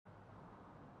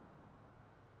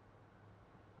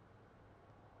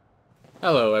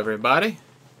Hello everybody,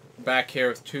 back here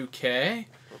with 2K,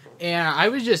 and I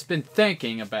was just been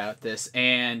thinking about this,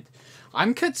 and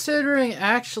I'm considering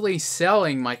actually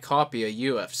selling my copy of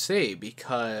UFC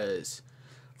because,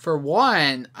 for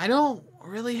one, I don't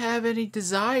really have any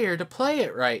desire to play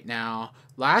it right now.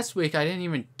 Last week I didn't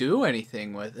even do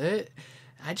anything with it.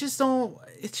 I just don't,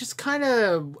 it's just kind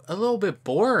of a little bit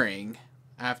boring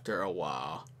after a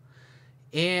while.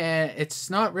 And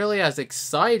it's not really as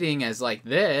exciting as like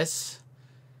this.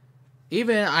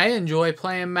 Even I enjoy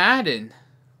playing Madden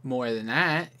more than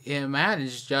that. Yeah,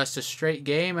 Madden's just a straight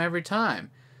game every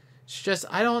time. It's just,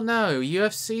 I don't know.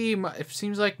 UFC, it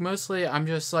seems like mostly I'm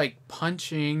just like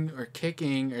punching or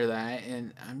kicking or that,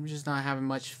 and I'm just not having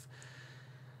much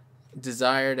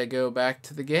desire to go back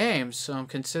to the game. So I'm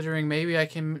considering maybe I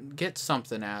can get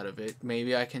something out of it.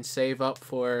 Maybe I can save up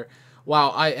for...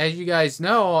 Well, as you guys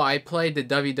know, I played the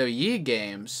WWE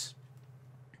games.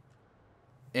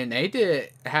 And they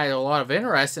had a lot of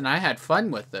interest, and I had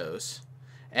fun with those.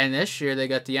 And this year they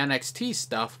got the NXT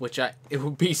stuff, which it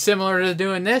would be similar to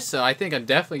doing this, so I think I'm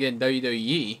definitely getting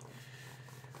WWE.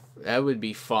 That would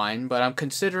be fun, but I'm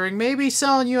considering maybe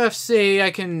selling UFC.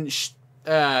 I can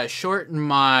shorten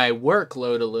my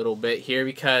workload a little bit here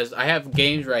because I have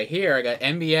games right here. I got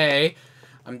NBA.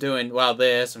 I'm doing, well,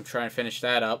 I'm trying to finish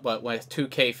that up, but with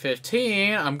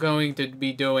 2K15, I'm going to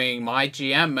be doing my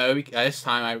GM mode. This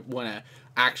time I want to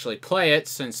actually play it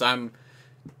since I'm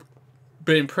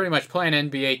been pretty much playing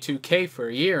NBA 2K for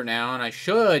a year now, and I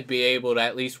should be able to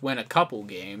at least win a couple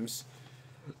games.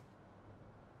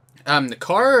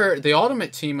 The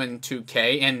Ultimate Team in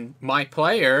 2K and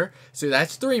MyPlayer, so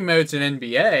that's 3 modes in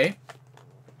NBA.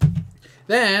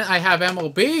 Then I have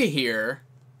MLB here,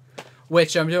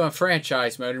 which I'm doing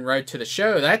franchise mode and Road to the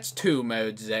Show. That's 2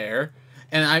 modes there,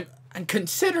 and I'm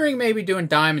considering maybe doing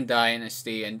Diamond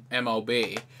Dynasty and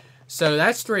MLB. So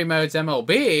that's 3 modes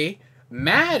MLB.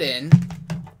 Madden,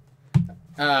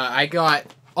 I got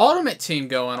Ultimate Team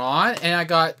going on, and I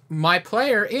got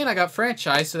MyPlayer, and I got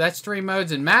Franchise, so that's 3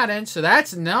 modes in Madden. So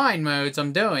that's 9 modes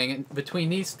I'm doing between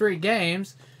these 3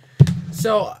 games.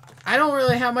 So I don't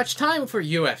really have much time for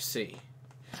UFC.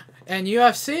 And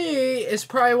UFC is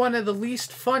probably one of the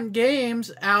least fun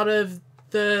games out of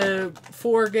the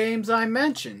 4 games I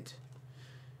mentioned.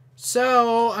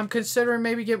 So I'm considering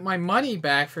maybe get my money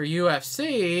back for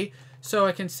UFC so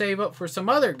I can save up for some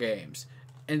other games.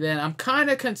 And then I'm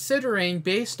kind of considering,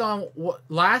 based on what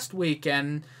last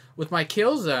weekend with my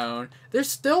Killzone, there's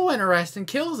still interest in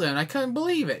Killzone. I couldn't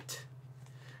believe it.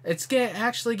 It's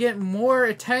actually getting more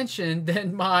attention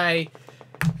than my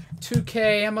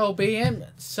 2K, MLB, and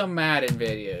some Madden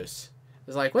videos.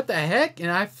 It's like, what the heck? And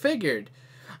I figured.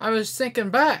 I was thinking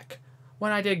back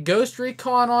when I did Ghost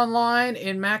Recon Online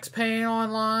and Max Payne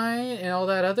Online and all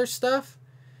that other stuff.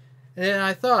 And then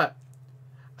I thought,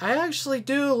 I actually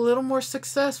do a little more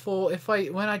successful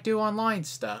when I do online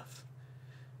stuff.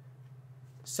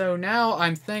 So now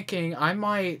I'm thinking I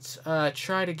might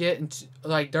try to get into,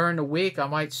 like, during the week, I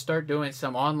might start doing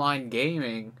some online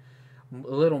gaming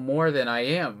a little more than I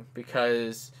am,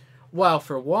 because, well,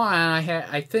 for one,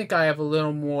 I think I have a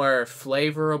little more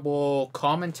flavorable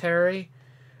commentary.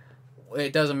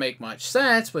 It doesn't make much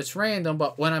sense, but it's random.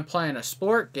 But when I'm playing a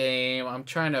sport game, I'm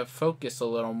trying to focus a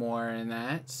little more in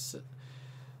that.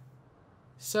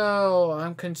 So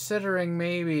I'm considering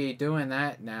maybe doing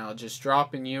that now, just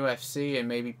dropping UFC and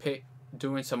maybe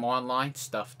doing some online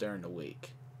stuff during the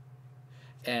week.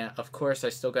 And of course, I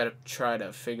still got to try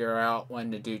to figure out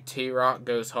when to do T-Rock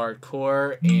Goes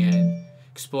Hardcore and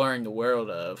Exploring the World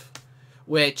of,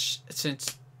 which,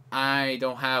 since I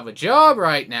don't have a job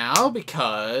right now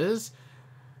because,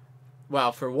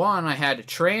 well, for one, I had to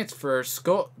transfer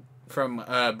school from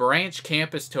a branch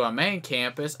campus to a main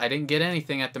campus. I didn't get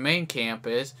anything at the main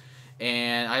campus,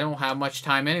 and I don't have much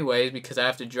time anyways because I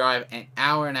have to drive an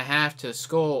hour and a half to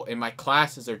school, and my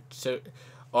classes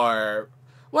are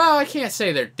well, I can't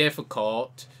say they're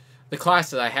difficult. The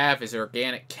classes I have is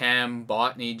organic chem,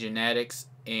 botany, genetics,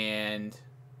 and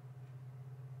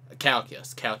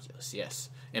calculus, yes,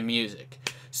 and music.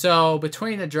 So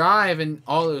between the drive and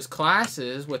all those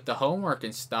classes with the homework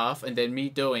and stuff, and then me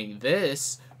doing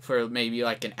this for maybe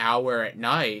like an hour at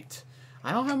night,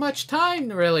 I don't have much time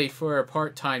really for a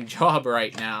part-time job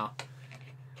right now,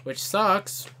 which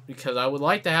sucks because I would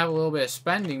like to have a little bit of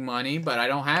spending money, but I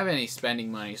don't have any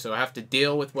spending money, so I have to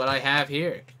deal with what I have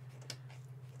here.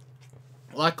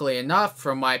 Luckily enough,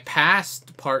 from my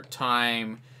past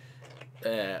part-time,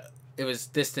 it was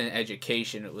distant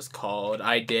education, it was called.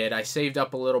 I saved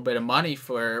up a little bit of money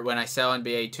for when I sell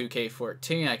NBA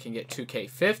 2K14, I can get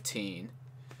 2K15.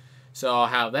 So I'll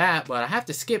have that, but I have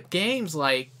to skip games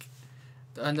like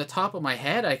on the top of my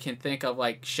head, I can think of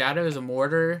like Shadows of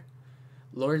Mordor,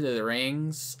 Lord of the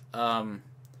Rings,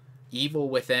 Evil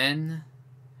Within,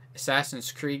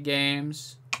 Assassin's Creed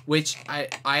games, which I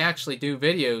actually do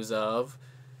videos of,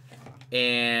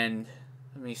 and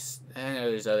I know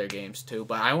there's other games too,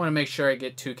 but I want to make sure I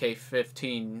get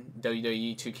 2K15,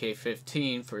 WWE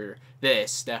 2K15 for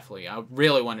this, definitely. I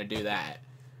really want to do that.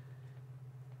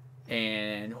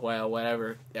 And, well,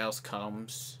 whatever else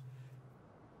comes.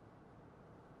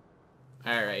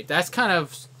 Alright, that's kind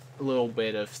of a little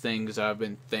bit of things I've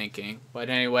been thinking. But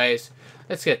anyways,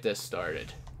 let's get this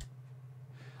started.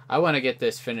 I want to get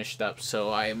this finished up so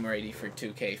I am ready for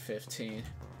 2K15.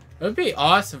 It would be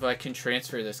awesome if I can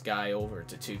transfer this guy over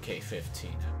to 2K15.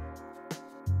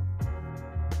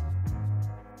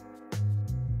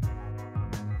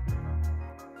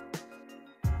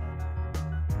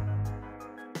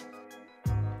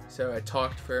 So I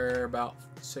talked for about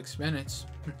 6 minutes.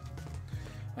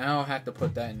 I'll have to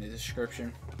put that in the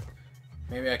description.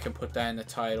 Maybe I can put that in the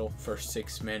title for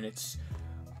 6 minutes.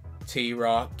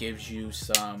 T-Rock gives you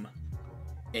some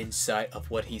insight of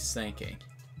what he's thinking.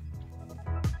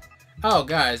 Oh,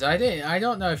 guys, I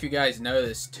don't know if you guys know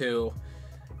this too.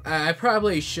 I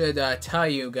probably should tell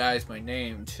you guys my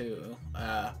name too.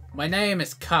 My name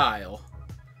is Kyle,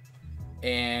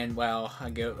 and well, I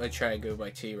try to go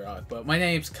by T-Rock, but my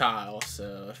name's Kyle.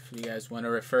 So if you guys want to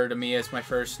refer to me as my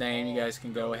first name, you guys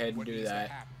can go ahead and do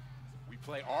that. We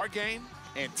play our game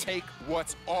and take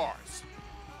what's ours.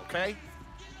 Okay?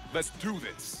 Let's do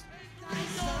this.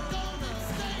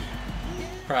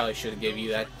 Probably should have given you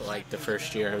that like the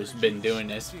first year I've been doing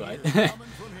this, but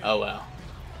oh well.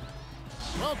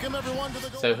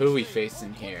 So who are we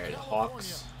facing here? The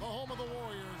Hawks.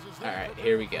 Alright,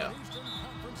 here we go.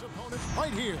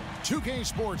 Right here, 2K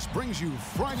Sports brings you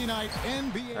Friday night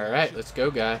NBA. Alright, let's go,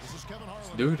 guys. Let's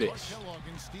do this.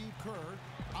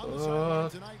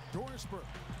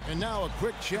 And now a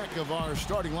quick check of our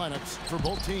starting lineups for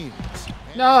both teams.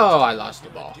 No, I lost the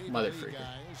ball. Mother freaker.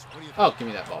 Oh, give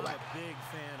me that ball back. Big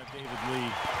fan of David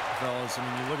Lee, fellas. I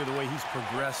mean, you look at the way he's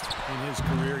progressed in his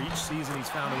career. Each season he's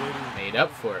found a way to made up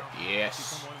for it.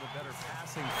 Yes. become one of the better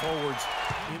passing forwards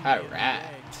in the Alright.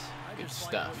 NBA. Good I just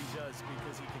stuff. like what he does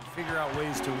because he can figure out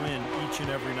ways to win each and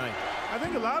every night. I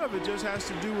think a lot of it just has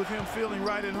to do with him feeling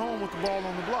right at home with the ball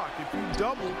on the block. If you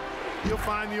double, he'll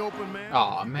find the open man.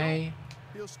 Aw, man.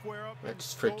 He'll square up. That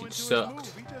just go freaking into his sucked.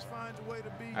 move. He just finds a way to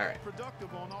be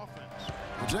productive on offense.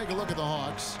 We'll take a look at the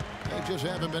Hawks. They just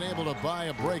haven't been able to buy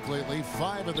a break lately.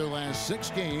 5 of their last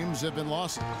 6 games have been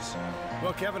losses.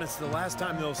 Well, Kevin, it's the last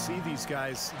time they'll see these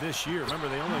guys this year. Remember,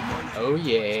 they only played Oh,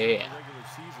 yeah. regular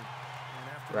season.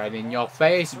 And Right in your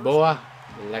face, boy.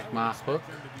 Like my hook.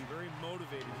 to be very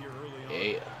motivated here early on.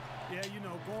 Yeah. Yeah, you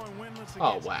know, going winless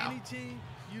Oh, against wow. any team,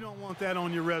 you don't want that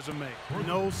on your resume.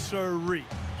 No sirree.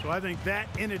 So I think that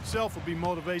in itself will be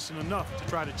motivation enough to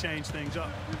try to change things up.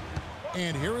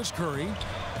 And here is Curry,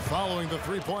 following the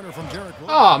three-pointer from Derek Williams.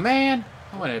 Oh, man.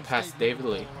 I wanted to pass David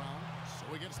Lee.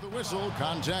 So he gets the whistle,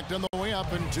 contact on the way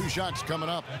up, and 2 shots coming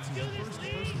up.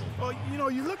 Well, you know,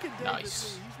 you look at David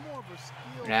Nice. Lee, he's more of a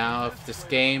skill. Now, if this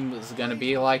game is going to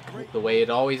be like the way it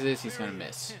always is, he's going to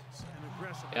miss.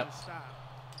 Yep.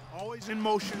 Always in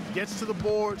motion, gets to the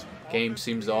boards. Game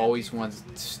seems to always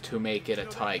wants to make it a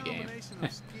tie game.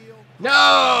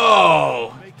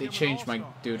 No! They changed my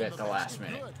dude at the last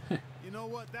minute. You know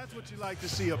what? That's what you like to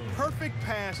see. A perfect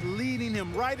pass leading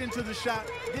him right into the shot.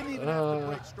 Didn't even have to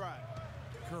break stride.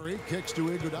 Curry kicks to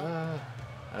Iguodala.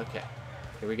 Okay.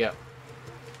 Here we go.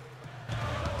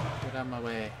 Get out of my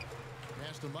way.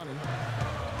 Pass to Money.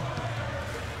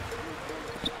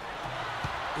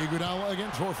 Iguodala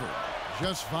against Horford.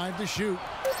 Just 5 to shoot.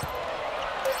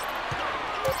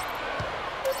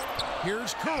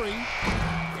 Here's Curry.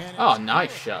 And Oh,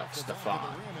 nice shot,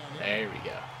 Stephon. There we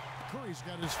go. Curry's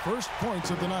got his first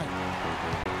points of the night.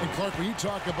 And Clark, when you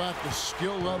talk about the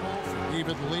skill level for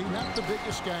David Lee, not the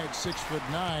biggest guy at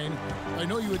 6'9", I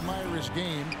know you admire his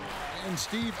game. And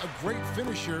Steve, a great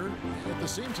finisher at the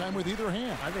same time with either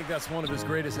hand. I think that's one of his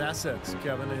greatest assets,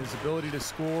 Kevin, his ability to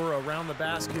score around the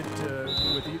basket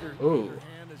with either Ooh,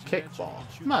 hand. As you kickball. mentioned, can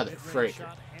shoot Mother every freaker.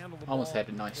 shot, handle the Almost ball, had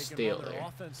a nice make steal another there.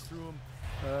 offense through him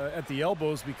at the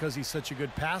elbows because he's such a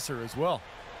good passer as well.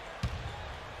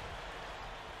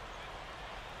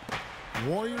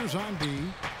 Warriors on D.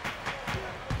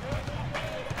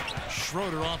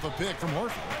 Schroeder off a pick from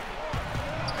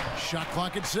Horford. Shot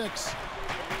clock at 6.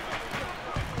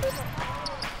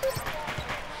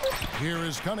 Here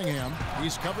is Cunningham.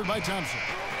 He's covered by Thompson.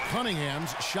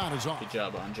 Cunningham's shot is off. Good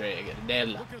job, Andre. I get a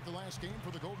deadline. Look at the last game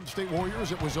for the Golden State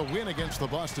Warriors. It was a win against the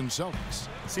Boston Celtics.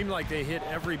 Seemed like they hit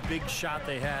every big shot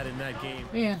they had in that game.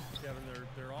 Yeah. Kevin,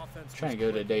 their offense Trying to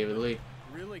go to David Lee.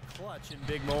 really clutch in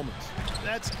big moments.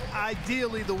 That's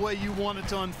ideally the way you want it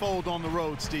to unfold on the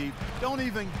road, Steve. Don't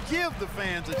even give the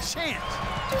fans a chance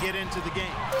to get into the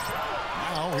game.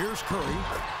 Now here's Curry.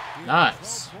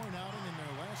 Nice.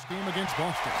 Game against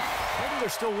Boston. Maybe they're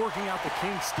still working out the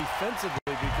kinks defensively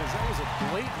because that was a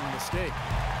blatant mistake.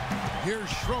 Here's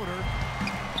Schroeder.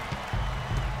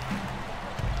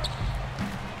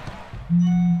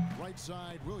 Right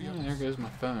side, Williams. Oh, there goes my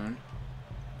phone.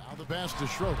 Now the pass to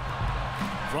Schroeder.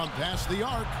 From past the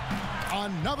arc.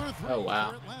 Another three. Oh, wow.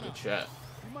 For Atlanta. Good shot.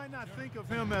 You might not think of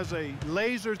him as a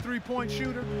laser three-point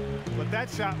shooter, but that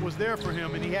shot was there for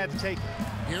him, and he had to take it.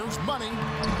 Here's Money.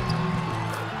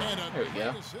 And a There we go.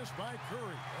 assist by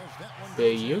Curry as that one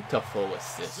goes Beautiful in.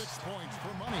 assist. 6 points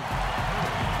for Money.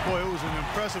 Boy, it was an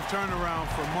impressive turnaround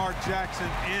for Mark Jackson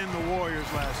and the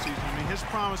Warriors last season. I mean, his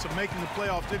promise of making the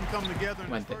playoffs didn't come together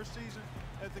in his first season.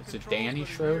 Is it Danny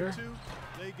Schroeder?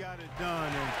 They got it done,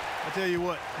 and I tell you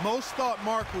what, most thought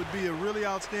Mark would be a really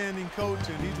outstanding coach,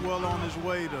 and he's well on his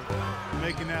way to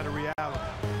making that a reality.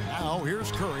 Now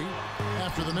here's Curry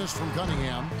after the miss from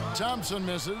Cunningham. Thompson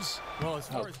misses. Well, as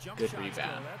far as jump good shots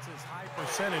rebound. go, that's as high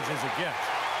percentage as it gets.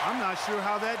 I'm not sure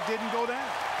how that didn't go down.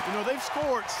 You know, they've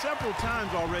scored several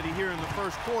times already here in the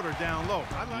first quarter down low.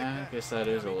 I like Yeah, that. I guess that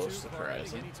is a little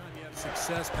surprising. Anytime you have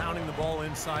success pounding the ball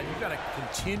inside, you've got to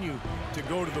continue to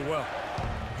go to the well.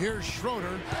 Here's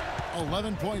Schroeder.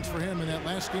 11 points for him in that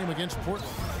last game against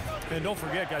Portland. And don't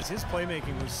forget, guys, his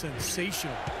playmaking was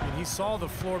sensational. And he saw the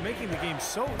floor, making the game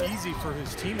so easy for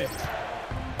his teammates.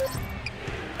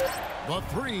 The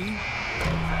three.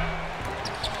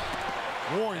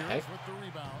 Warriors Okay. with the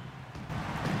rebound.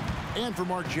 And for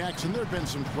Mark Jackson, there had been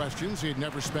some questions. He had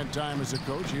never spent time as a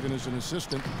coach, even as an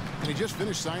assistant. And he just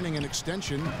finished signing an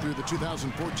extension through the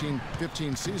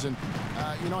 2014-15 season.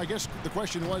 You know, I guess the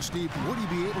question was, Steve, would he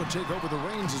be able to take over the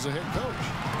reins as a head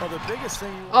coach? Well, the biggest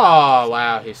thing you Oh,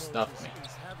 wow. He stuffed me.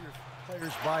 is have your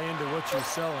players buy into what you're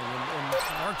selling. And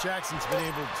Mark Jackson's been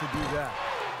able to do that.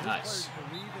 His Nice. players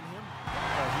believe in him.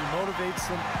 He motivates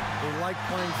them. They like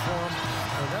playing for him.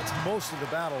 And that's most of the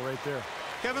battle right there.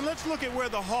 Kevin, let's look at where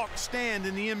the Hawks stand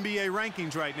in the NBA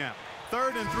rankings right now.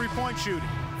 Third in three-point shooting.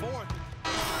 Fourth.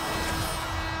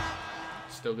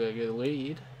 Still got a good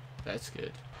lead. That's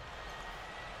good.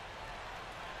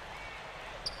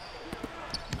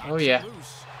 Oh, yeah.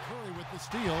 Loose. Curry with the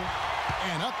steal.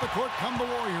 And up the court come the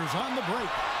Warriors on the break.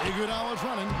 Iguodala's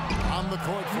running on the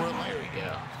court for Atlanta. There we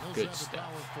go. Good stuff.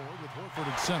 With Horford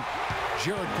at center.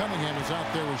 Jared Cunningham is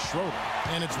out there with Schroeder.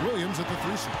 And it's Williams at the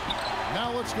three-seam.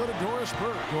 Now let's go to Doris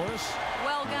Burke. Doris.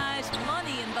 Well, guys,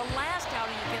 Money in the last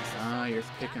outing against the Ah, your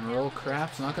Celtics pick and roll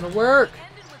crap's not going to work.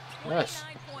 ended with Yes.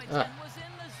 29 points and was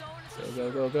in the zone as Go, he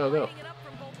go, go, go, go. bringing it up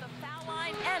from both the foul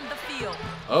line and the field.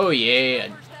 Oh, yeah.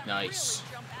 Numbers that Nice.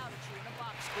 really jump out at you in a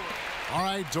box score. All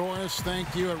right, Doris,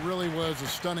 thank you. It really was a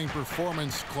stunning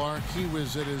performance, Clark. He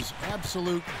was at his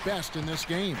absolute best in this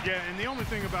game. Yeah, and the only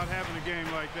thing about having a game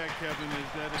like that, Kevin,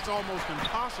 is that it's almost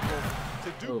impossible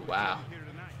to do. Oh, wow. here tonight.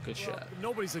 Good shot.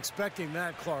 Nobody's expecting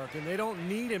that, Clark, and they don't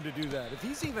need him to do that. If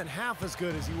he's even half as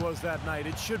good as he was that night,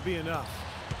 it should be enough.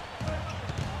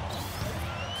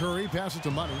 Curry passes to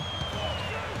Money.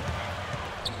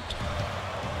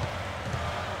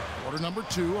 Quarter number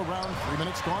 2, around 3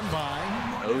 minutes gone by.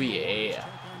 Oh, yeah.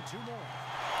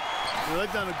 Well,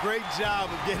 they've done a great job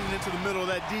of getting into the middle of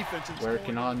that defense. And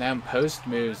Working on them post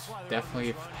moves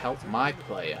definitely helped my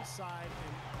player.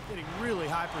 Getting really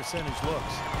high percentage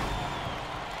looks.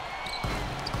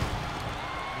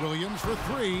 Williams for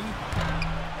 3.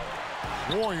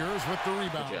 Warriors with the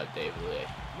rebound. Good job, David Lee.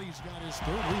 Lee's got his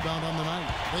 3rd rebound on the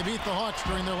night. They beat the Hawks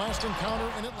during their last encounter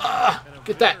in Atlanta. Ah,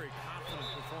 get that.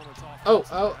 Oh,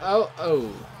 oh, oh,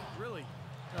 oh. Really,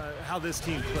 how this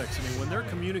team clicks. I mean, when they're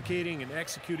communicating and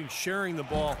executing, sharing the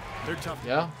ball, they're tough.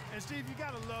 Yeah. And Steve, you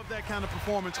got to love that kind of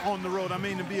performance on the road. I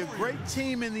mean, to be a great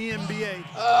team in the NBA, you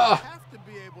have to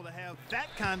be able to have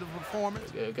that kind of performance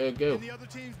Go, go, go. in the other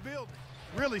team's building.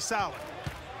 Really solid.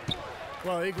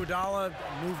 Well, Iguodala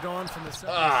moved on from the 76ers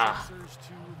Ah. to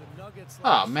the Nuggets. Oh,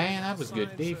 last man, season. that was good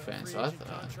Signs a defense, free I agent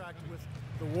thought. contract with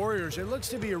the Warriors. It looks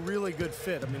to be a really good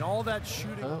fit. I mean, all that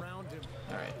shooting Oh. around him,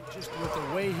 All right. just with the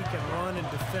way he can run and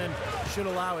defend, should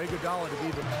allow Iguodala to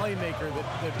be the playmaker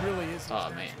that really is. his Oh,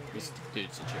 man. natural This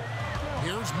dude's a jerk.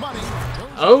 Here's Money.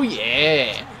 Oh,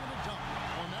 yeah.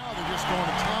 Well, now they're just going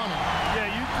to town. Yeah,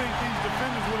 you think these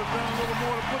defenders would have done a little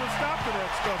more to put a stop to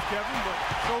that stuff, Kevin, but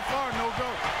so far, no go.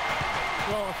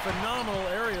 Well, a phenomenal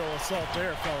aerial assault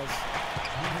there, fellas.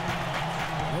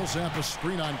 Millsap a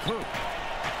screen on Curry.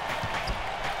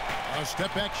 A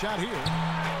step-back shot here.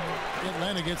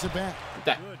 Atlanta gets it back.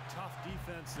 Good, tough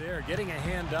defense there. Getting a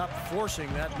hand up,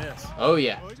 forcing that miss. Oh,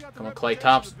 yeah. Well, he's got the Come on, Klay reputation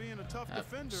Thompson. of being a tough That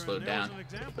defender, slowed and there's down an a little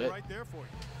example bit. right there for you.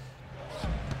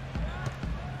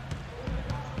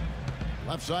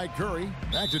 Left side Curry.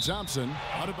 Back to Thompson.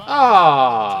 Out of bounds.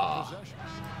 Ah.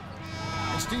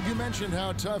 And Steve, you mentioned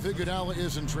how tough Iguodala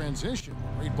is in transition.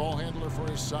 Great ball handler for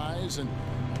his size. And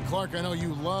Clark, I know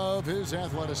you love his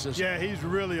athleticism. Yeah, he's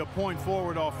really a point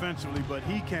forward offensively, but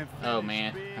he can. Oh,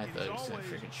 man. I thought he was going to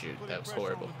freaking shoot. That was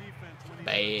horrible.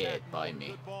 Bad by me.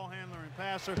 Good ball handler and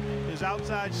passer. His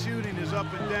outside shooting is up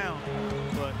and down,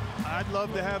 but I'd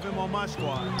love to have him on my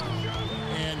squad.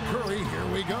 And Curry, here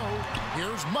we go.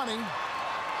 Here's money.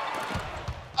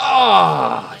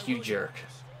 Ah, you jerk.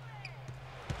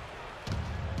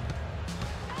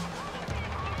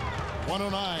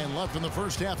 1:09 left in the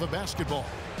first half of basketball.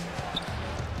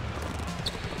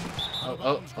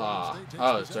 Oh,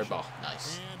 it's their ball.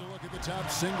 Nice. And a look at the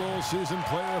top single season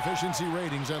player efficiency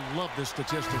ratings. I love this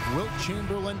statistic. Wilt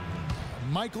Chamberlain,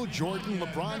 Michael Jordan,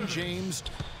 LeBron James,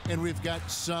 and we've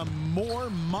got some more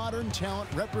modern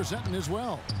talent representing as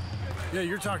well. Yeah,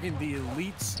 you're talking the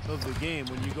elites of the game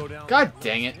when you go down. God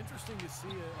dang it. Interesting to see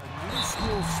a new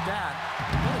school stat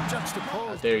kind of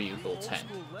juxtaposed. There you go, old 10.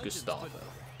 school legends, Gustavo. but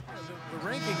the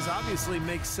rankings obviously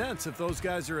make sense if those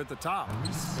guys are at the top.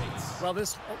 Well,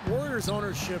 this Warriors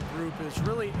ownership group has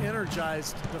really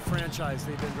energized the franchise.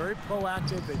 They've been very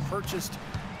proactive. They purchased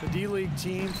the D-League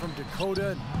team from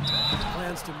Dakota.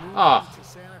 Plans to move to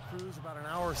Santa Cruz, about an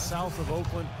hour south of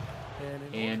Oakland.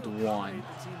 And one.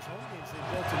 The team's home games, they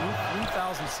built a new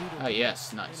 3,000-seat Oh,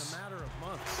 yes, nice. in a matter of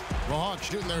months. The Hawks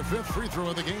shooting their 5th free throw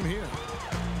of the game here.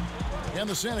 And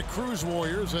the Santa Cruz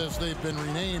Warriors, as they've been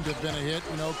renamed, have been a hit.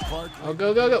 You know, Clark. Oh,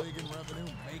 go.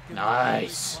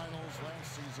 Nice.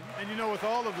 And you know, with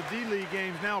all of the D-League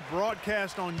games now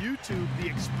broadcast on YouTube, the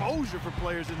exposure for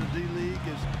players in the D-League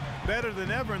is better than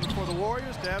ever. And for the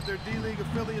Warriors to have their D-League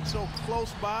affiliate so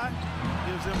close by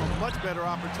gives them a much better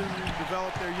opportunity to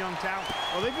develop their young talent.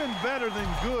 Well, they've been better than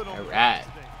good on All right.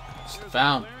 There's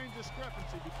Found. a glaring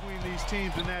discrepancy between these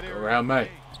teams in that area. Around me.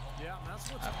 Yeah, that's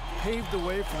what's paved the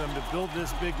way for them to build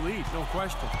this big lead, no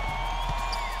question.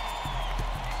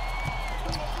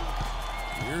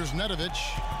 Here's Nedovic.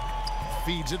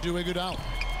 Feeds it to Iguodala.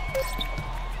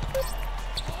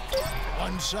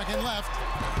 1 second left.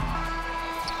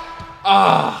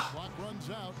 Clock runs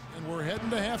out, and we're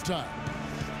heading to halftime.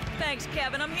 Thanks,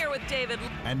 Kevin. I'm here with David.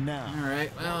 And now. All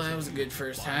right, well, that was a good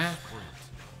first half.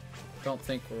 Don't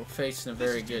think we're facing a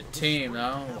very good team,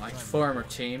 though. Like former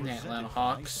team, the Atlanta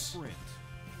Hawks.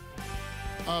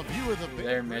 A view of the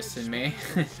They're missing me.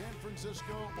 San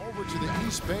Francisco over to the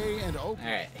East Bay and Oakland.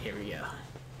 All right, here we go.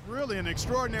 Really an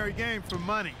extraordinary game for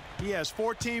money. He has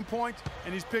 14 points,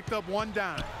 and he's picked up 1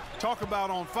 dime. Talk about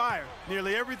on fire.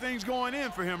 Nearly everything's going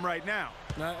in for him right now.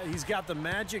 He's got the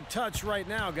magic touch right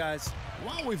now, guys.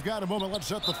 While we've got a moment, let's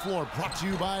set the floor. Brought to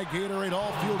you by Gatorade,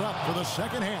 all fueled up for the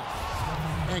second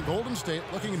half. And Golden State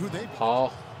looking at who they...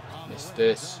 Paul, missed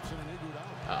this.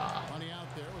 Money out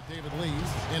there with David Lee,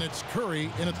 and it's Curry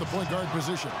in at the point guard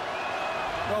position.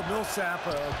 Well, Millsap,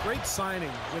 a great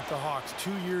signing with the Hawks.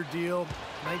 2-year deal,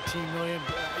 $19 million.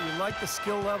 You like the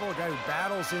skill level, a guy who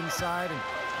battles inside, and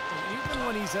even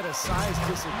when he's at a size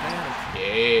disadvantage,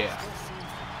 Yeah.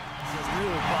 he's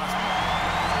really possible.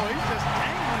 Oh, he's just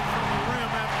dangling from the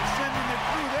rim after sending it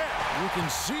through there. You can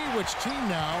see which team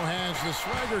now has the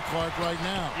swagger, Clark, right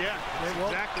now. Yeah,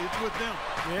 exactly. It's with them.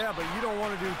 Yeah, but you don't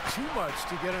want to do too much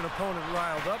to get an opponent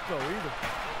riled up, though, either.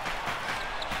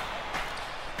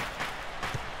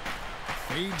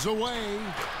 Fades away.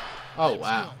 Oh,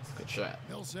 wow. Good shot.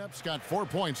 Millsap's got 4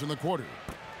 points in the quarter.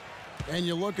 And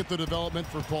you look at the development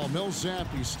for Paul Millsap.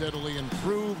 He's steadily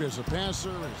improved as a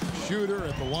passer, as a shooter.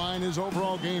 At the line, his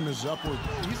overall game is upward.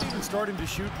 He's even starting to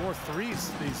shoot more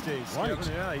threes these days. Right.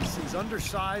 Kevin. Yeah, he's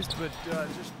undersized, but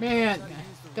just... Man,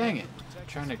 dang it. I'm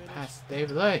trying to pass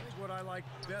David Lee. What I like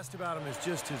best about him is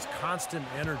just his constant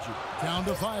energy. Down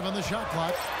to 5 on the shot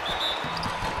clock.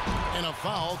 And a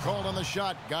foul called on the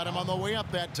shot. Got him on the way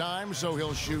up that time, so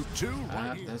he'll shoot 2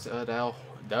 right here. That's what Al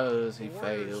does. He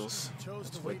fails.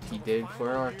 That's what he did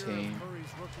for our team. Curry's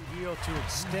rookie deal to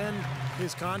extend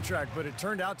his contract, but it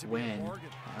turned out to be a When? bargain.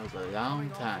 That was a long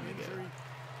time ago.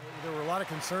 There were a lot of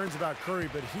concerns about Curry,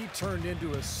 but he turned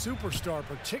into a superstar,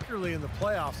 particularly in the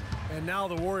playoffs, and now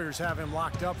the Warriors have him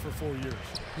locked up for 4 years.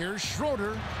 Here's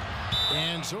Schroeder.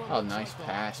 And so Oh, nice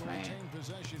pass, man.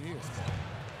 possession here.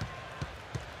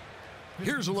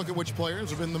 Here's a look at which players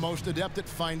have been the most adept at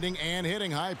finding and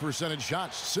hitting high percentage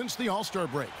shots since the All-Star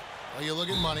break. Well, you look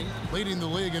at Money, leading the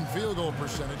league in field goal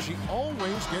percentage. He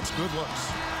always gets good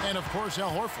looks. And, of course,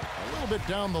 Al Horford, a little bit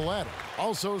down the ladder.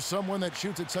 Also someone that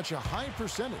shoots at such a high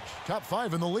percentage. Top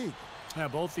 5 in the league. Yeah,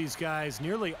 both these guys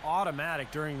nearly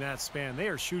automatic during that span. They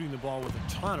are shooting the ball with a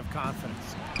ton of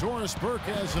confidence. Doris Burke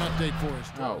has an update for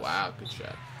us. Oh, wow. Good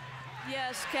shot.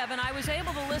 Yes, Kevin, I was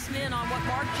able to listen in on what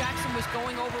Mark Jackson was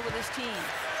going over with his team.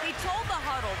 He told the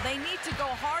huddle they need to go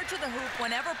hard to the hoop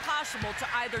whenever possible to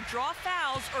either draw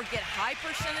fouls or get high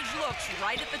percentage looks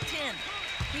right at the 10.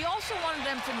 He also wanted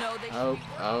them to know they should be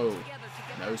working together to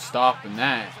get No stopping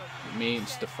that. Me and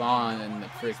Stefan and the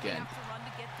freaking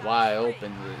wide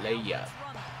open layup.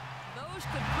 Those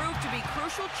could prove to be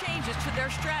crucial changes to their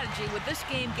strategy with this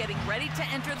game getting ready to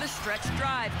enter the stretch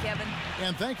drive, Kevin.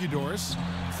 And thank you, Doris.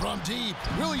 From deep,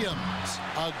 Williams.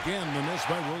 Again, the miss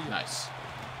by Williams. Nice.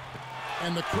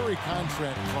 And the Curry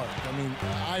contract, Clark. I mean,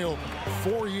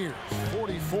 eye-opening. 4 years,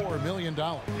 $44 million.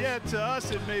 Yeah, to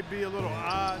us it may be a little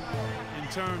odd in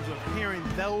terms of hearing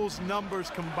those numbers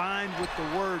combined with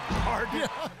the word target.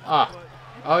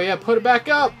 Oh, yeah, put it back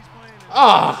up.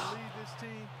 Ah.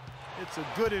 It's a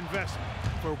good investment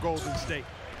for Golden State.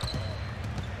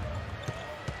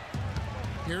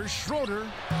 Here's Schroeder.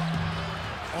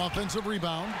 Offensive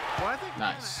rebound. Well, I think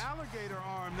nice. He kind of alligator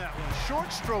arm that one.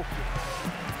 Short stroked it.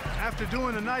 After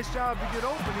doing a nice job to get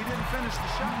open, he didn't finish the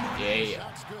shot. Yeah.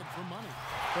 That's good for Money.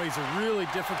 Well, he's a really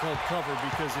difficult cover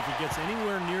because if he gets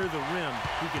anywhere near the rim,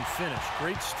 he can finish.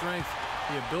 Great strength,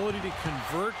 the ability to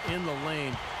convert in the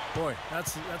lane. Boy,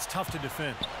 that's tough to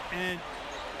defend. And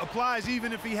applies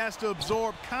even if he has to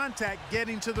absorb contact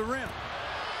getting to the rim.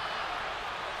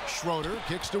 Schroeder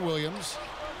kicks to Williams.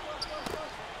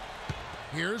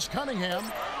 Here's Cunningham.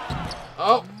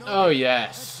 Oh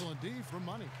yes. Excellent D for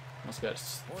Money. Must got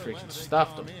freaking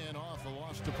stuffed him.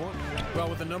 Well,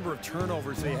 with the number of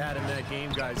turnovers they had in that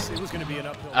game, guys, it was going to be an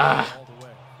uphill battle all the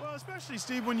way. Well, especially,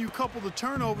 Steve, when you couple the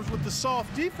turnovers with the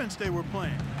soft defense they were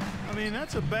playing. I mean,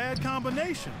 that's a bad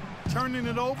combination. Turning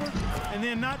it over and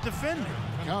then not defending.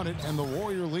 Count it, and the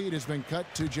Warrior lead has been cut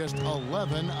to just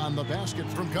 11 on the basket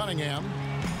from Cunningham.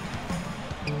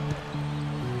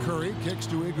 Curry kicks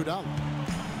to Iguodala.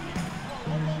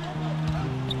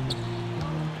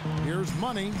 Here's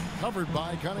Money, covered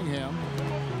by Cunningham.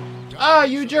 Ah,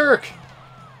 you jerk!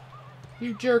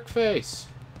 You jerk face.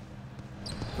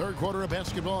 Third quarter of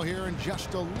basketball here, and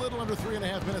just a little under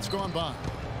 3.5 minutes gone by.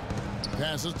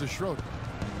 Passes to Schroeder.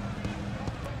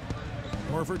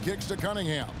 Horford kicks to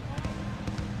Cunningham.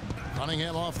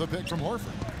 Cunningham off the pick from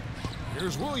Horford.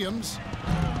 Here's Williams.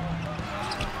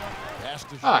 Pass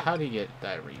to Schroeder. How'd he get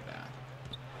that rebound?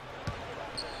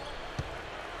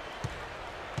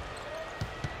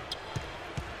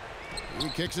 He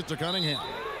kicks it to Cunningham,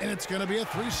 and it's going to be a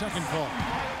 3-second call.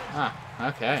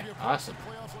 Okay, awesome.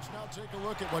 Let's now take a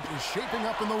look at what is shaping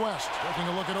up in the West. Taking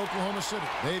a look at Oklahoma City.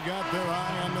 They've got their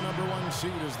eye on the #1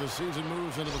 seed as the season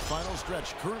moves into the final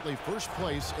stretch. Currently first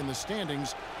place in the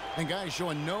standings, and guys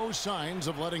showing no signs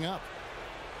of letting up.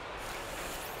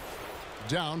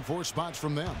 Down 4 spots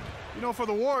from them. You know, for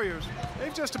the Warriors,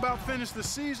 they've just about finished the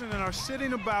season and are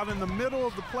sitting about in the middle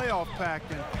of the playoff pack,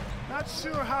 and not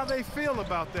sure how they feel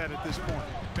about that at this point.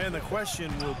 Man, the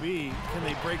question will be, can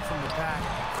they break from the pack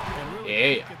and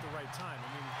really peak at the right time? I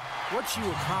mean, what you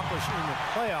accomplish in the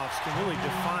playoffs can really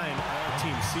define a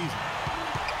team's season.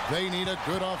 They need a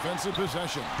good offensive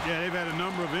possession. Yeah, they've had a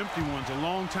number of empty ones, a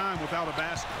long time without a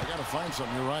basket. I got to find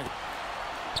something, you're right.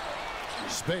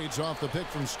 Spades off the pick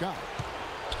from Scott.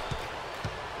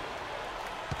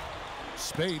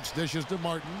 Spades dishes to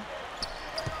Martin.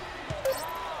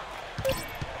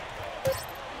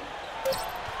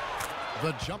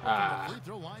 The jumper from the free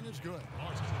throw line is good.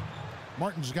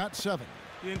 Martin's got 7.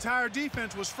 The entire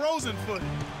defense was frozen footed.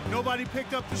 Nobody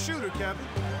picked up the shooter, Kevin.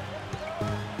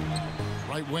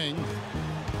 Right wing.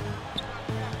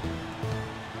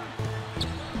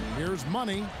 Here's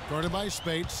Money, guarded by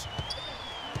Spades.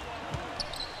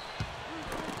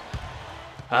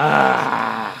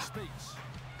 Spades.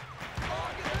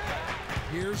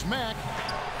 Here's Mack.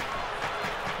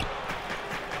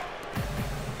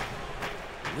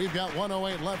 We've got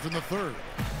 1:08 left in the third.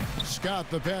 Scott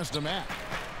the pass to Mack.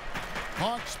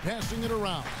 Hawks passing it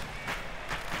around.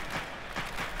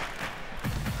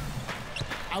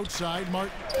 Outside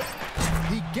Martin.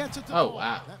 He gets it to Oh,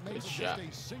 wow. That Good makes it shot. just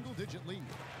a single-digit lead.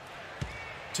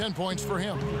 10 points for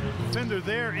him. Defender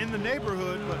there in the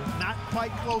neighborhood, but not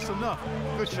quite close enough.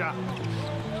 Good shot.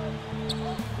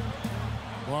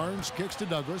 Barnes kicks to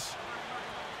Douglas.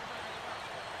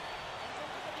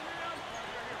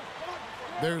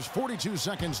 There's 42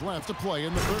 seconds left to play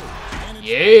in the third.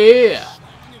 Yeah.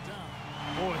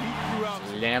 Boy, he threw out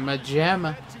Llama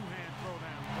jamma. that two-hand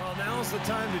throwdown. Well, now's the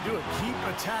time to do it. Keep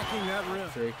attacking that rim.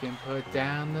 Freaking put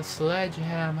down the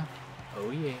sledgehammer.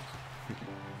 Oh yeah.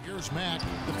 Here's Mack,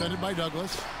 defended by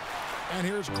Douglas. And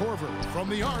here's Corver from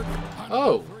the arc.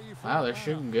 Oh, wow, they're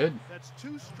shooting good. That's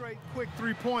 2 straight quick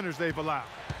three-pointers they've allowed.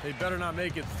 They better not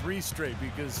make it 3 straight,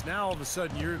 because now all of a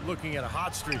sudden you're looking at a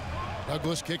hot streak.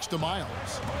 Douglas kicks to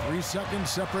Miles. 3 seconds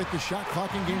separate the shot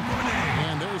clock and game.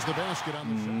 And there's the basket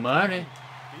on the shot. Money.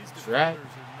 These That's right.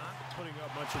 defenders are not putting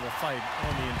up much of a fight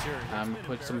on the interior. I'm It's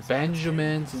been put some embarrassing.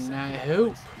 Benjamins in that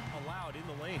hoop. Allowed in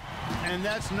the lane. And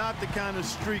that's not the kind of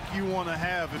streak you want to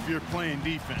have if you're playing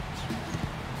defense.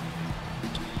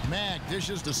 Mack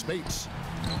dishes to Spates.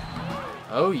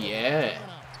 Oh yeah.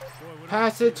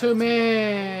 Pass it to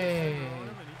me.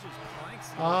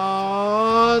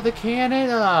 Oh, the cannon.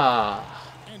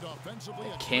 And offensively,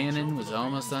 a Cannon was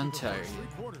almost untired.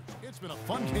 It's been a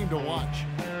fun game to watch.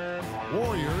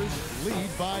 Warriors lead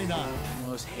by 9.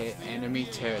 Almost hit enemy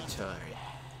territory.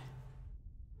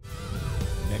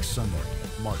 Next Sunday,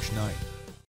 March 9th.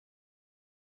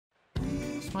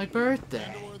 It's my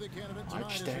birthday.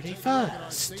 March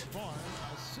 31st.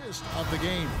 Assist of the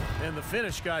game. And the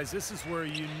finish, guys, this is where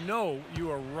you know you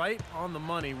are right on the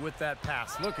money with that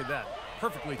pass. Look at that.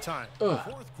 Perfectly timed. Ugh.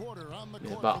 Fourth quarter on the Yeah,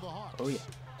 court ball. for the Hawks. Oh yeah.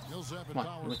 Millsap and Come on,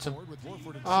 Powers what's up? forward with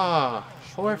Horford and Ah,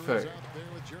 Sanders. Horford. Warriors out there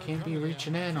with Jared Can't be Cunningham.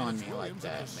 reaching in on me like Williams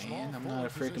at that, the man. small I'm not a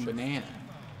forward freaking position. banana.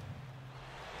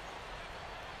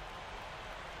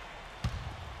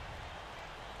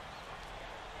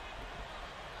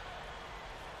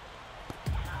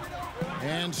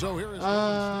 And so here is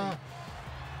Golden State.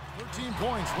 13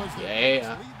 points was the Yeah.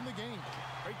 lead in the game.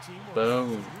 Great teamwork. Boom.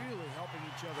 Really helping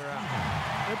each other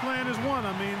out. They're playing as one.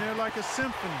 I mean, they're like a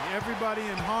symphony. Everybody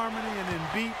in harmony and in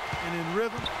beat and in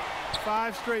rhythm.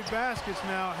 5 straight baskets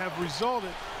now have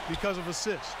resulted because of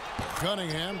assists.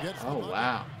 Cunningham gets the Oh bucket.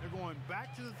 wow. They're going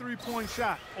back to the three-point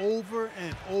shot over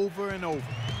and over and over.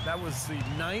 That was the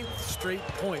 9th straight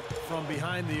point from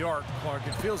behind the arc, Clark.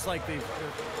 It feels like they're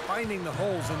finding the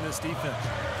holes in this defense.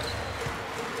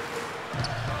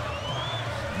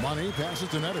 Money passes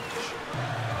to Nedovic.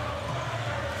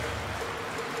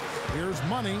 Here's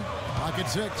Money. Pocket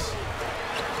 6.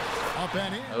 Up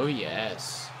and in. Oh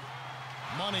yes.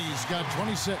 Money's got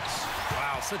 26.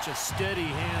 Wow, such a steady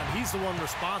hand. He's the one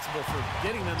responsible for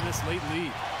getting them this late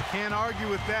lead. Can't argue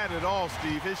with that at all,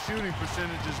 Steve. His shooting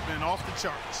percentage has been off the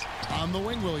charts. On the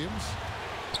wing, Williams.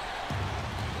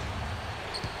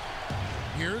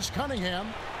 Here's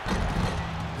Cunningham.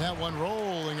 That one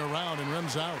rolling around and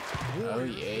rims out. Oh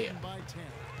Warriors yeah. leading by 10.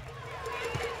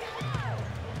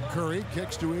 Curry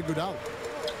kicks to Iguodala.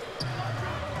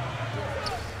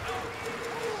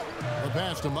 The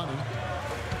pass to Money.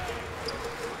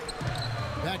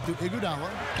 Back to Iguodala.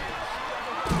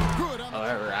 Good on the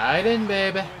All right, in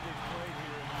baby.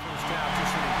 First half,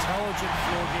 just an intelligent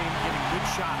floor game, getting good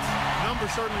shots.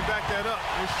 Numbers certainly back that up.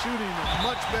 They're shooting a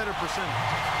much better percentage.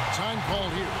 time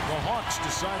called here. The Hawks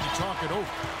decide to talk it over.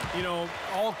 You know,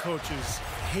 all coaches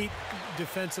hate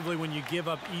defensively when you give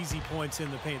up easy points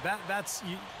in the paint. That's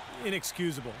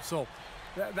inexcusable. So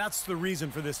that's the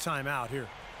reason for this timeout here.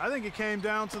 I think it came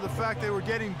down to the fact they were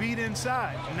getting beat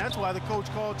inside, and that's why the coach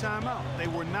called timeout. They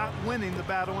were not winning the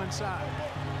battle inside.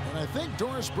 And I think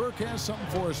Doris Burke has something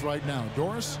for us right now.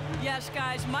 Doris? Yes,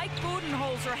 guys, Mike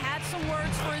Budenholzer had some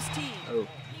words for his team. Oh.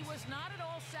 He was not at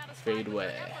all satisfied Fade with away.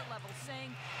 their effort level,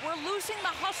 saying, we're losing the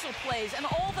hustle plays and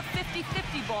all the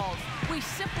 50-50 balls. We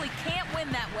simply can't win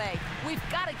that way. We've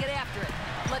got to get after it.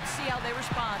 Let's see how they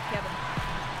respond, Kevin.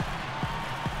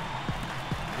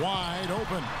 Wide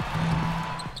open.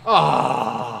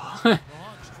 Oh,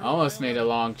 almost made a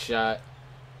long shot.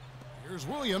 Here's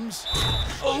Williams.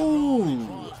 Oh,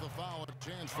 Draws the foul. A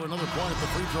chance for another point at the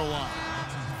free throw line.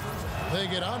 They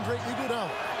get Andre Iguodala.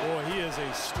 Boy, he is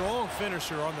a strong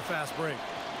finisher on the fast break.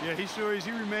 Yeah, he sure is.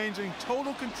 He remains in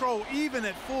total control, even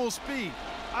at full speed.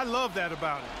 I love that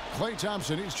about him. Klay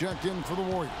Thompson, he's checked in for the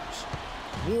Warriors.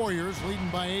 Warriors leading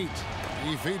by 8.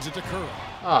 He feeds it to Curry.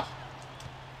 oh,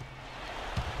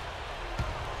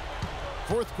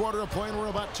 Fourth quarter of play, and we're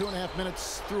about 2.5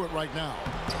 minutes through it right now.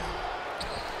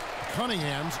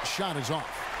 Cunningham's shot is off.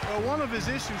 Well, one of his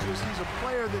issues is he's a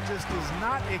player that just does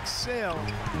not excel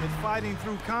at fighting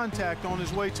through contact on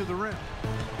his way to the rim.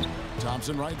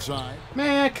 Thompson right side.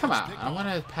 man, come on. I want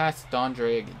to pass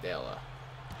Andre Iguodala.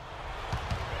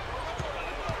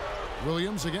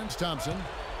 Williams against Thompson.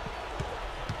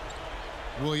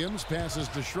 Williams passes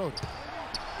to Schroeder.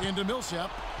 Into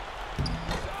Millsap.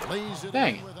 Lays it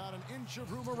Dang in it. without an inch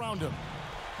of room around him.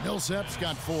 Millsap's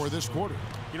got 4 this quarter.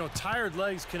 You know, tired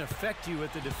legs can affect you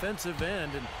at the defensive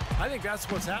end, and I think that's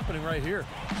what's happening right here.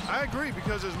 I agree,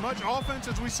 because as much offense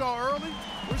as we saw early,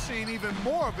 we're seeing even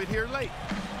more of it here late.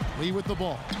 Lee with the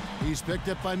ball. He's picked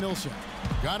up by Millsap.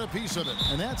 Got a piece of it,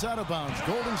 and that's out of bounds.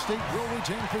 Golden State will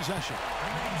retain possession.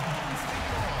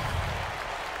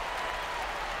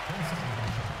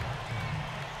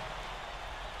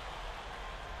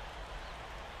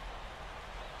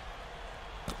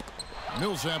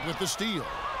 Millsap with the steal.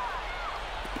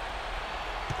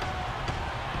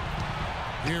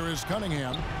 Here is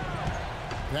Cunningham.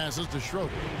 Passes to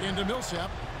Schroeder. Into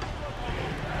Millsap.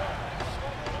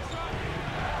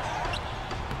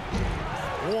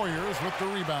 Warriors with the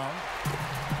rebound.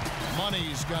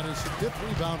 Money's got his 5th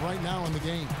rebound right now in the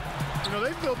game. You know,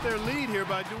 they built their lead here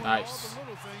by doing all Nice. the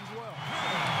little things well.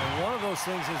 And one of those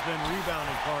things has been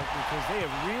rebounding, Clark, because they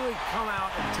have really come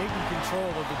out and taken control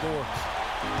of the boards.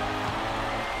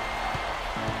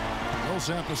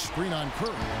 Millsap a screen on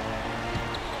Curry.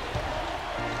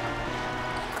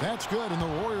 That's good, and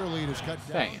the Warrior lead is cut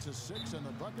down to 6, and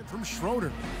the bucket from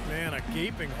Schroeder. Man, a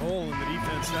gaping hole in the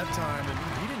defense that time, and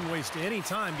he didn't waste any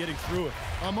time getting through it.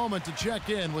 A moment to check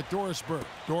in with Doris Burke.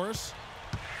 Doris?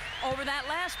 Over that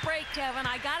last break, Kevin,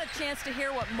 I got a chance to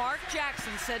hear what Mark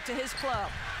Jackson said to his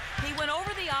club. He went over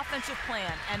the offensive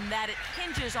plan and that it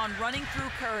hinges on running through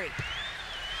Curry.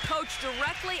 Coach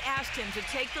directly asked him to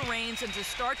take the reins and to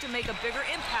start to make a bigger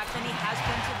impact than he has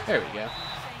been to this There we point. go.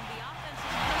 Saying the offense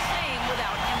is the same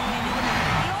without him leading them.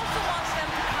 He also wants them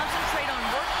to concentrate on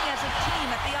working as a team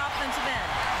at the offensive end.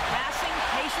 Passing,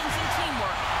 patience, and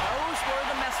teamwork. Those were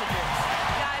the messages.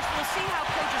 Guys, we'll see how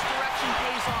Coach's direction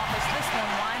pays off as this one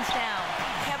winds down.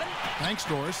 Kevin? Thanks,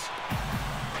 Doris.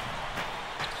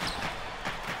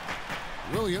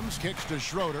 Williams kicks to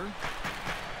Schroeder.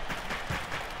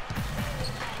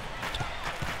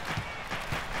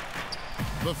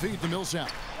 The feed to Millsap.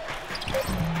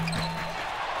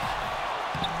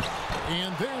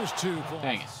 And there's 2 points.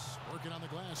 Dang it. Working on the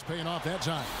glass, paying off that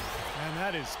time. And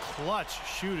that is clutch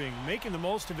shooting, making the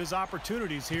most of his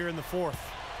opportunities here in the 4th.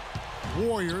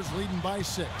 Warriors leading by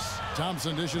 6.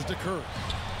 Thompson dishes to Curry.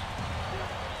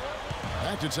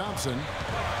 Back to Thompson.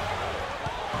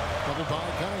 Double by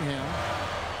Cunningham.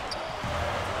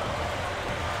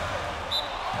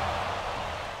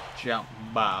 Jump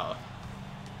ball.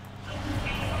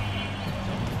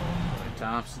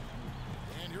 Thompson.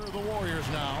 And here are the Warriors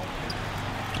now.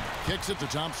 Kicks it to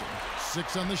Thompson.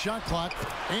 6 on the shot clock.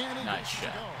 And he Nice gets it to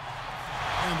shot. go.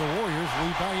 And the Warriors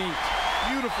lead by 8.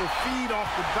 Beautiful feed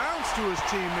off the bounce to his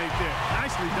teammate there.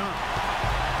 Nicely done.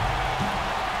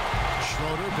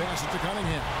 Schroeder passes to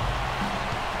Cunningham.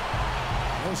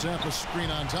 Millsap a screen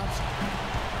on Thompson.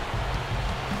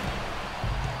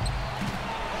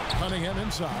 Cunningham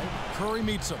inside. Curry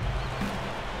meets him.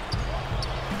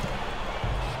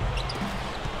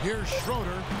 Here's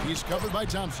Schroeder. He's covered by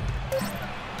Thompson.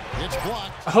 It's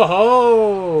blocked.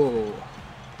 Oh!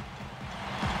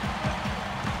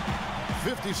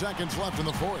 50 seconds left in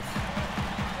the 4th.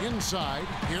 Inside.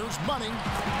 Here's Money.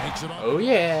 Makes it up. Oh,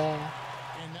 yeah.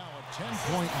 And now a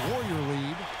 10-point Warrior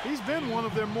lead. He's been one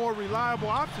of their more reliable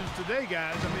options today,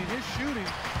 guys. I mean, his shooting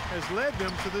has led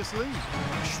them to this lead.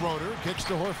 Schroeder kicks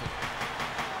to Horford.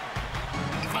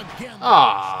 Again.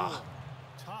 Ah.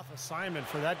 Tough assignment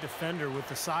for that defender with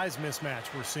the size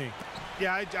mismatch we're seeing.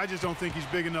 Yeah, I just don't think he's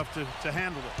big enough to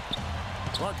handle it.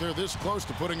 Clark, they're this close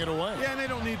to putting it away. Yeah, and they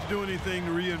don't need to do anything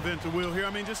to reinvent the wheel here. I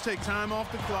mean, just take time off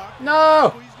the clock. No!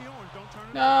 Squeeze the orange, don't turn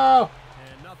it No!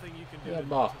 And nothing you can do Good to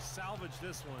ball. salvage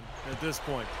this one at this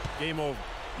point. Game over.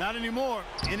 Not anymore.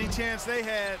 Any chance they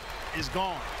had is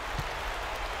gone.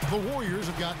 The Warriors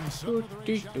have gotten 7 of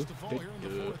their 8 shots to fall here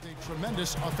in the 4th. A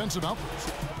tremendous offensive outburst.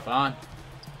 Fun.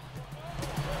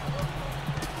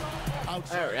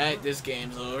 Outside. Alright, this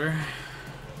game's over.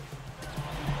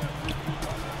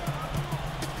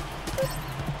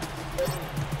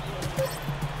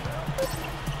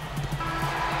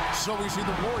 So we see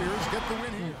the Warriors get the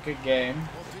win here. Good game.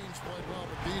 Both teams played well,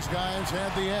 but these guys had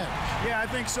the edge. Yeah, I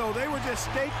think so. They were just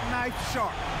steak knife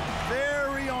sharp.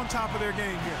 Very on top of their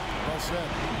game here. Well said.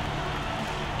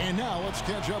 And now let's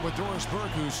catch up with Doris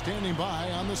Burke, who's standing by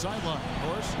on the sideline.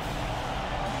 Doris?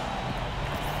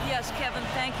 Yes, Kevin,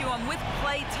 thank you. I'm with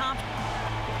Klay Thompson.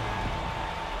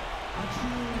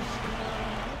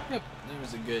 Yep, that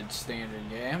was a good standard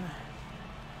game.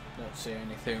 Don't see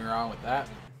anything wrong with that.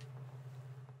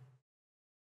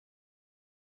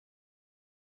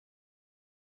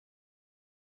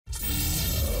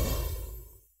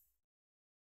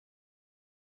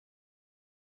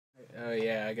 Oh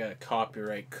yeah, I got a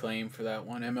copyright claim for that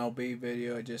one MLB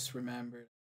video I just remembered.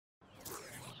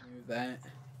 Move that.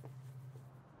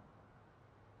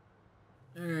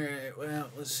 Alright, well,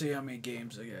 let's see how many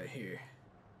games I got here.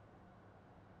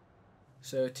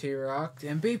 So, T-Rock,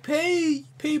 MVP!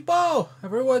 People!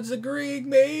 Everyone's agreeing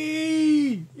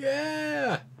me!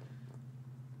 Yeah!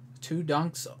 2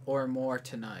 dunks or more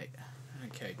tonight.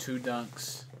 Okay, 2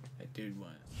 dunks. That dude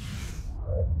won.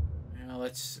 Now I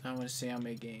want to see how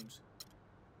many games.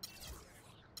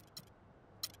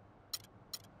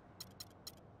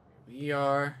 We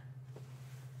are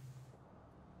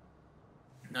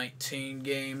 19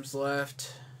 games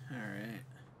left. Alright.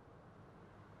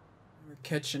 We're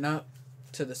catching up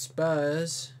to the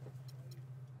Spurs.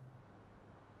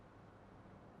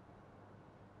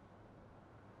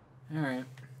 Alright.